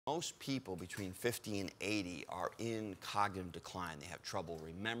Most people between 50 and 80 are in cognitive decline. They have trouble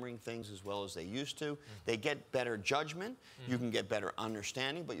remembering things as well as they used to. They get better judgment. You can get better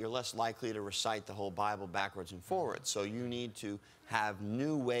understanding, but you're less likely to recite the whole Bible backwards and forwards. So you need to have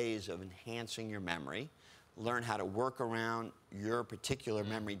new ways of enhancing your memory, learn how to work around your particular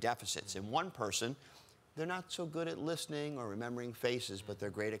memory deficits. In one person, they're not so good at listening or remembering faces, but they're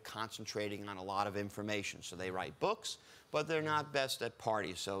great at concentrating on a lot of information. So they write books, but they're not best at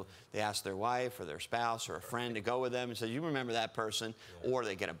parties. So they ask their wife or their spouse or a friend to go with them and say, you remember that person? Or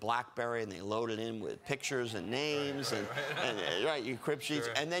they get a BlackBerry and they load it in with pictures and names and you crib sheets.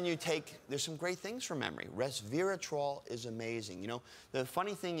 Sure. And then you take, there's some great things for memory. Resveratrol is amazing. You know, the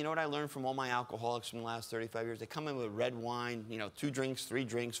funny thing, you know what I learned from all my alcoholics from the last 35 years? They come in with red wine, you know, 2 drinks, 3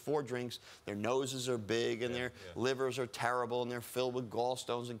 drinks, 4 drinks. Their noses are big and their livers are terrible and they're filled with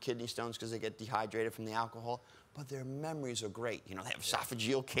gallstones and kidney stones because they get dehydrated from the alcohol. But their memories are great. You know, they have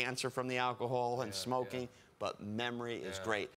esophageal cancer from the alcohol and smoking, but memory is great.